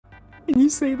Can you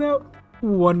say that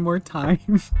one more time,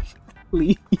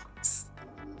 please?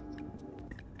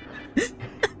 Can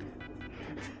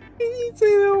you say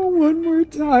that one more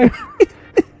time?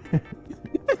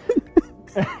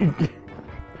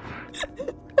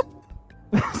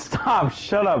 Stop!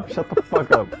 Shut up! Shut the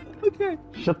fuck up! Okay.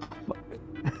 Shut the fuck.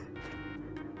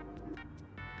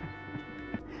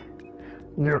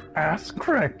 Your ass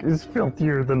crack is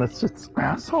filthier than a Sith's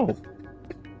asshole.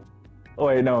 Oh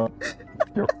wait, no.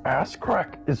 Your ass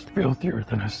crack is filthier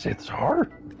than a Sith's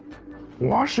heart.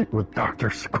 Wash it with Dr.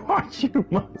 Squatch, you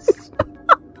must.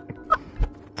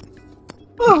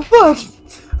 Oh fuck!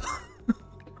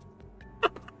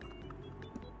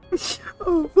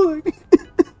 Oh fuck!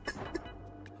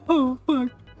 Oh fuck!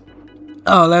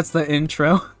 Oh, that's the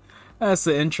intro. That's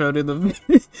the intro to the.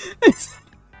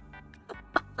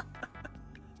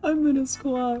 I'm in a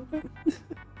squat.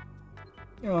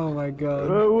 Oh my god.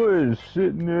 I was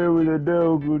sitting there with a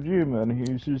dog Jim and he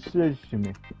just says to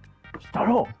me,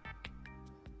 Staro,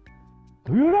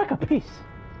 do you like a piece?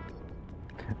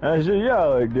 I said, yeah, I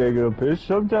like taking a piss.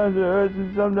 Sometimes it hurts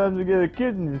and sometimes I get a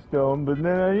kidney stone, but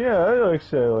then, yeah, I like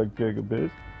say I like taking a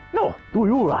piss. No, do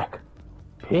you like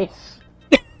piss?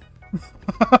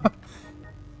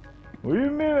 What do you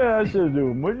mean by I said to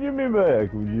him? What do you mean by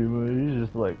that, Kojima? He's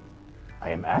just like, I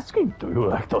am asking, do you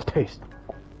like to taste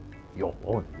your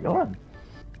own urine?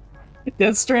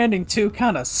 Death Stranding 2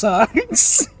 kinda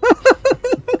sucks.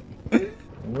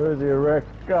 Where's the erect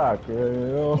cock, you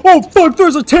know? Oh fuck,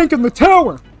 there's a tank in the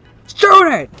tower! Shoot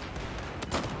it!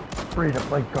 Free to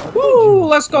play garbage. Woo,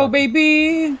 let's go,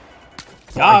 baby!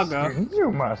 Yaga. You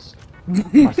must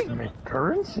make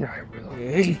currency, I will.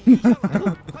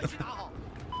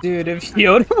 Dude, if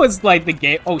Yoda was like the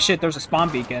game— oh shit, there's a spawn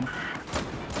beacon.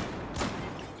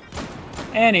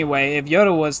 Anyway, if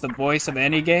Yoda was the voice of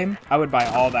any game, I would buy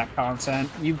all that content.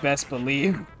 You best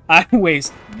believe. I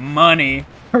waste money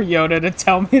for Yoda to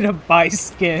tell me to buy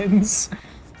skins.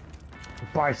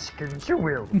 Buy skins you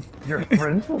will. Your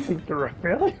friends will think you're a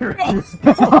failure.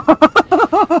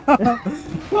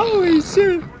 Holy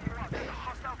shit.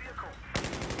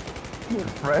 Your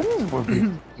friends will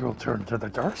be. You'll turn to the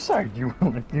dark side. You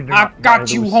will if you do I not got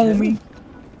buy you, those homie.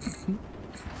 skins.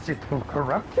 It will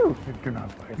corrupt you if you do not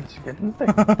buy the skin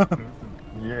thing.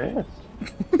 Yes.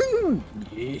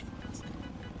 Yes.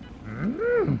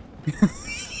 Mm.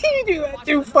 You do that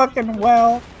too fucking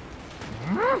well.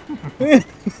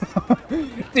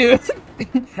 Dude.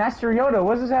 Master Yoda,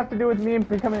 what does this have to do with me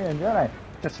becoming a Jedi?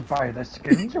 Just buy the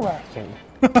skins, you asshole.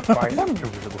 Buy them, you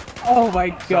will. Oh my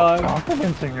god.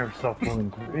 Self-confidence in yourself will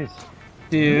increase.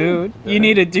 Dude, you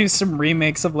need to do some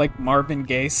remakes of like Marvin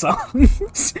Gaye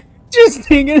songs. Just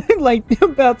thinking like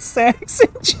about sex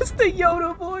and just the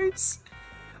Yoda voice.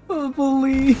 Oh,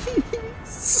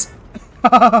 please.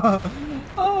 Oh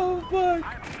fuck.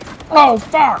 Oh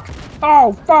fuck.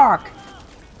 Oh fuck.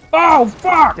 Oh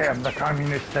fuck. Damn the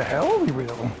communists to hell, we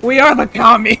will. We are the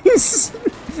commies.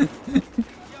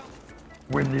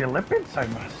 Win the Olympics, I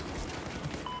must.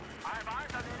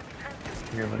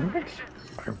 The Olympics?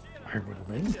 I will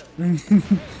win.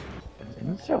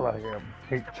 Until I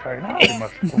hate China, I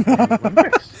must go for the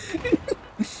Olympics.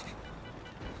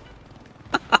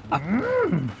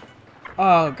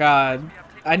 Oh god.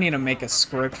 I need to make a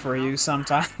script for you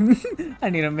sometime. I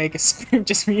need to make a script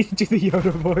just for you to do the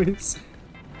Yoda voice.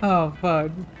 Oh fuck.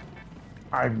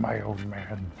 I'm my own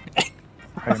man.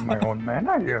 I am my own man,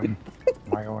 I am.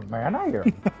 My own man, I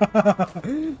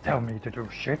am. Tell me to do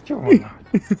shit, you will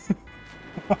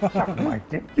not. Suck my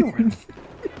dick, you will.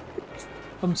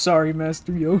 I'm sorry,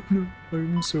 Master Yoda.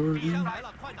 I'm sorry.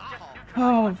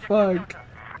 Oh, fuck.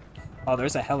 Oh,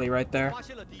 there's a heli right there.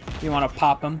 You want to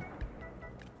pop him?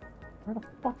 Where the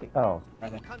fuck? Oh.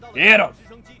 Right there. Get him!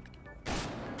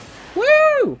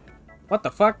 Woo! What the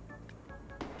fuck?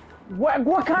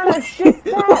 What kind of shit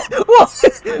is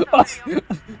that?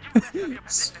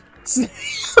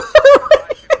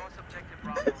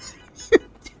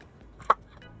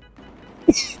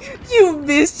 You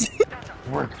missed it.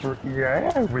 Work for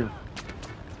yeah, I will.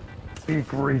 Be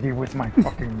greedy with my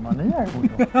fucking money, I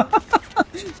will.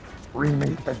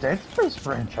 Remake the Dead Space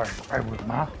franchise, I will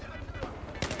not.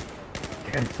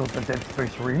 Cancel the Dead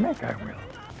Space remake, I will.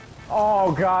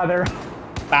 Oh god, they're...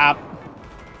 Stop.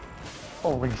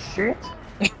 Holy shit.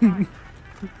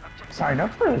 Sign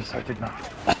up for this, I did not.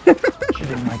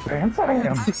 Shitting my pants, I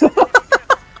am.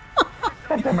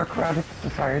 The Democratic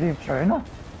Society of China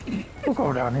will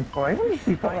go down in flames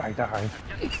before I die.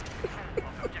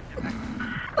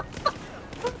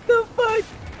 What the fuck?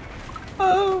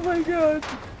 Oh my god.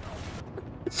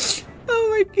 Oh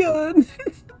my god.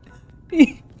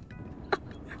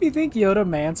 You think Yoda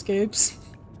manscapes?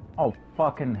 Oh,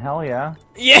 fucking hell yeah.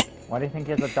 Yeah! Why do you think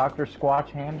he has a Dr.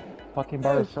 Squatch hand fucking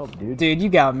by himself, dude? Dude, you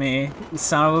got me. You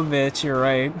son of a bitch, you're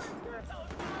right.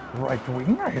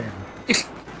 Right-wing I am.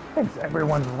 Thinks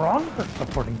everyone's wrong for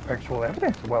supporting factual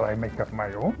evidence while I make up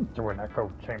my own through an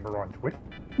echo chamber on Twitter.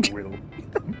 Will.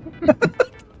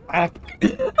 I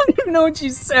don't even know what you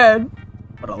said,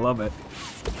 but I love it.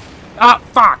 Ah,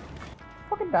 fuck!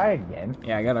 Fucking die again.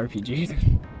 Yeah, I got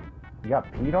RPG. You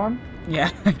got peed on? Yeah,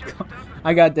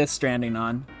 I got Death Stranding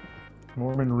on.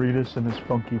 Norman Reedus and his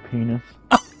funky penis.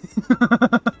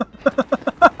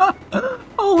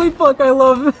 Holy fuck, I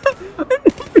love it.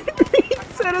 He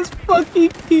said his fucking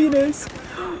penis.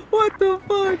 What the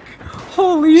fuck?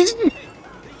 Holy shit.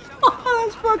 Oh,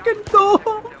 that's fucking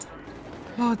gold.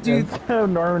 Oh, dude. Instead of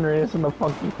Norman Reedus and the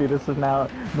funky penis is now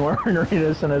Norman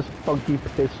Reedus and his funky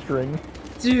piss string.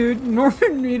 Dude,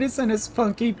 Norman Reedus and his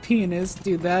funky penis.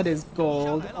 Dude, that is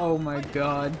gold. Oh my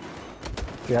god.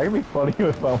 Yeah, I can be funny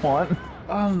if I want.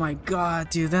 Oh my god,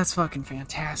 dude, that's fucking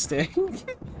fantastic.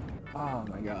 Oh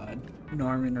my god.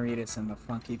 Norman Reedus and the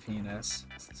funky penis.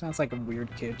 Sounds like a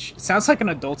weird kid. Sounds like an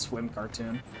Adult Swim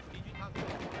cartoon.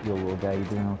 Yo, little guy, you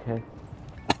doing okay?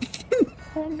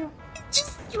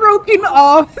 Just stroking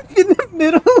off in the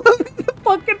middle of the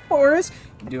fucking forest.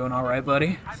 You doing alright,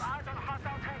 buddy?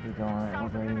 You doing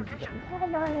alright, buddy?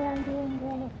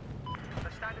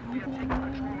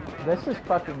 This is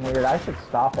fucking weird. I should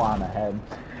stop while I'm ahead.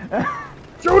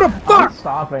 Throw the fuck! I'm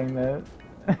stopping this.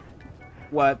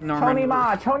 What, Norman?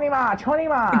 Chonima! Chonima!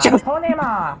 Chonima!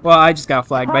 Chonima! Well, I just got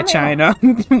flagged by China.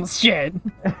 Shit.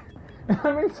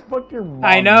 That means fuck your mom.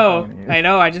 I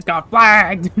know, I just got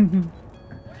flagged.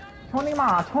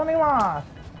 Chonima! Chonima!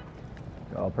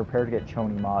 Oh, prepare to get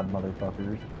choni mod,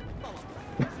 motherfuckers.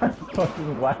 I'm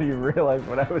fucking glad you realized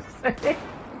what I was saying.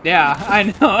 Yeah, I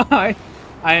know.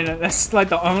 I know. That's like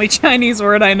the only Chinese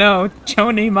word I know.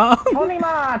 Chonima.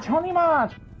 Chonima!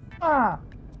 Chonima! Chonima!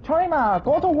 Chonima!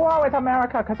 Go to war with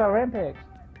America because Olympics.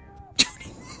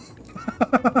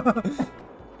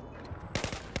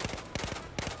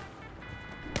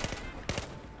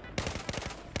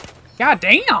 God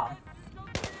damn!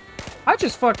 I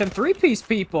just fucking three-piece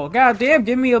people. God damn,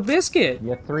 give me a biscuit.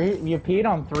 You peed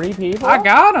on 3 people? I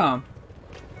got them.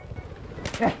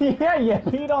 Yeah, you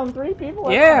peed on 3 people?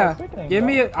 That's Yeah, kinda sickening, give though.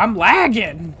 me a. I'm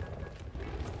lagging.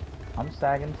 I'm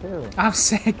sagging too. I'm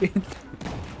sagging.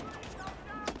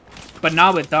 But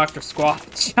not with Dr.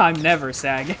 Squatch. I'm never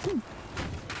sagging.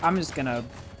 I'm just gonna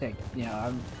take, you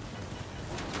know,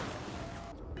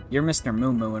 You're Mr.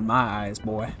 MooMoo in my eyes,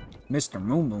 boy. Mr.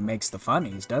 MooMoo makes the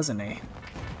funnies, doesn't he?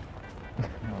 No,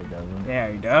 he doesn't.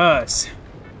 Yeah, he does.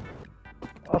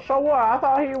 So what? I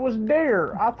thought he was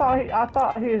deer. I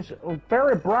thought his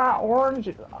very bright orange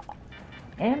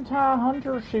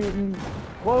anti-hunter shooting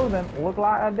clothing looked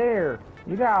like a deer.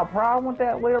 You got a problem with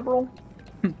that, liberal?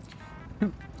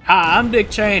 Hi, I'm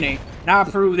Dick Cheney, and I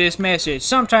approve this message.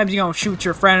 Sometimes you're gonna shoot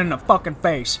your friend in the fucking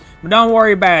face, but don't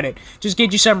worry about it. Just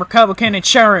get you some Republican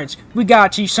insurance. We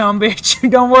got you, some bitch.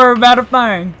 Don't worry about a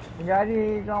thing. Got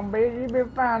you some bitch. You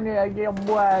been found there,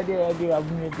 boy.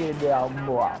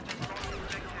 Boy.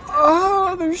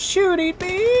 Oh, they're shooting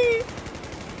me.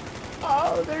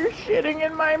 Oh, they're shitting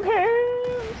in my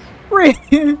pants.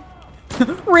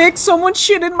 Rick, someone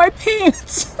shit in my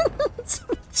pants.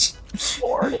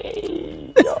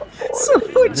 40.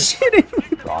 Someone shit in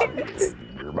my pants.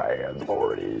 Your man's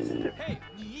 40.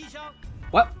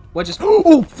 What? What just?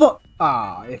 Oh fuck!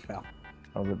 Ah, it fell.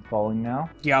 Oh, is it falling now?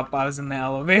 Yup, I was in the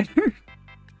elevator.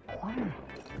 What?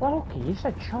 Loki, you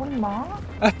said Choni Ma?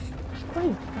 That's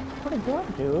pretty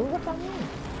good, dude. What's that mean?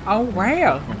 Oh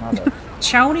wow,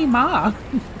 Choni Ma.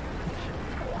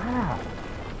 Wow.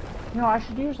 You know, I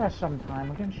should use that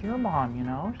sometime against your mom, you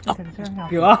know? Considering how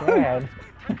she's God. dead.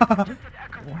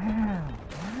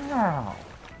 Wow.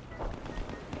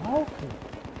 Loki.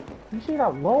 You see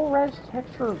that low-res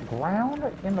texture ground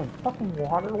in the fucking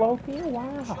water, Loki?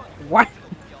 Wow. What?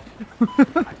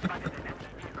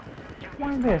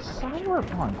 Why this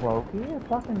cyberpunk, Loki?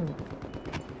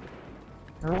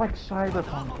 You're like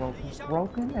cyberpunk, Loki.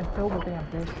 Broken and filled with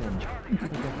ambition. You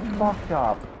fucked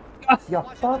up. You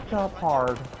fucked up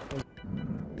hard.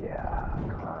 Yeah,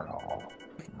 Colonel.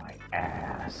 My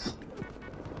ass.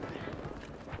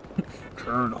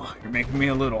 Colonel, you're making me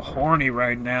a little horny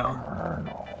right now.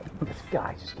 Colonel. This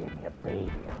guy just gave me a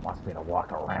baby and wants me to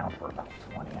walk around for about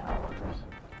 20 hours.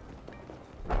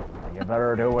 You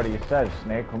better do what he says,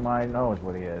 Snake. Who might knows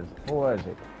what he is. Who is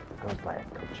it? Goes by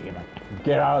Kojima.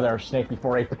 Get out of there, Snake,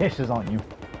 before he pisses on you.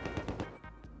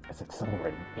 It's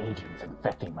accelerating agents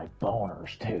infecting my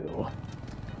boners, too.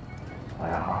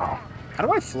 Well, How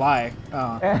do I fly?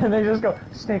 Oh. And they just go,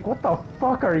 Snake, what the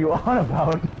fuck are you on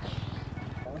about?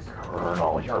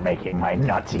 Colonel, you're making my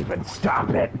nuts even. Stop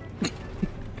it!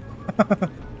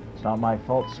 It's not my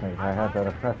fault, Snake. I have that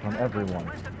effect on everyone.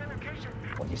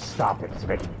 When you stop it, it's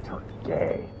making me turn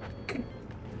gay.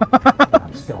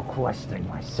 I'm still questioning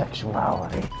my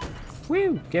sexuality.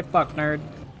 Woo! Get fucked, nerd.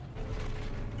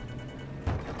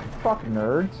 Fuck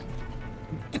nerds.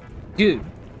 Dude,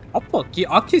 I'll fuck you.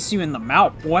 I'll kiss you in the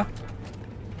mouth, boy.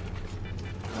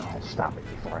 Oh, stop it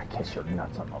before I kiss your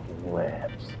nuts on the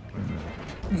lips.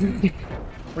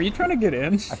 Were you trying to get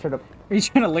in? I should have. Are you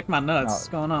trying to lick my nuts? No. What's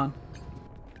going on?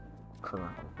 Colonel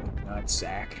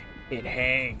Nutsack. It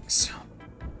hangs.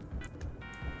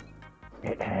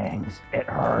 It hangs. It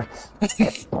hurts.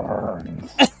 It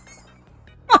burns.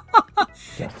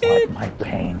 Just like my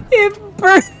pain. It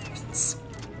burns!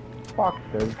 Fuck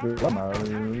this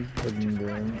game.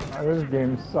 This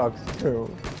game sucks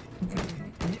too.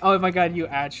 Oh my god, you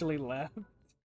actually left.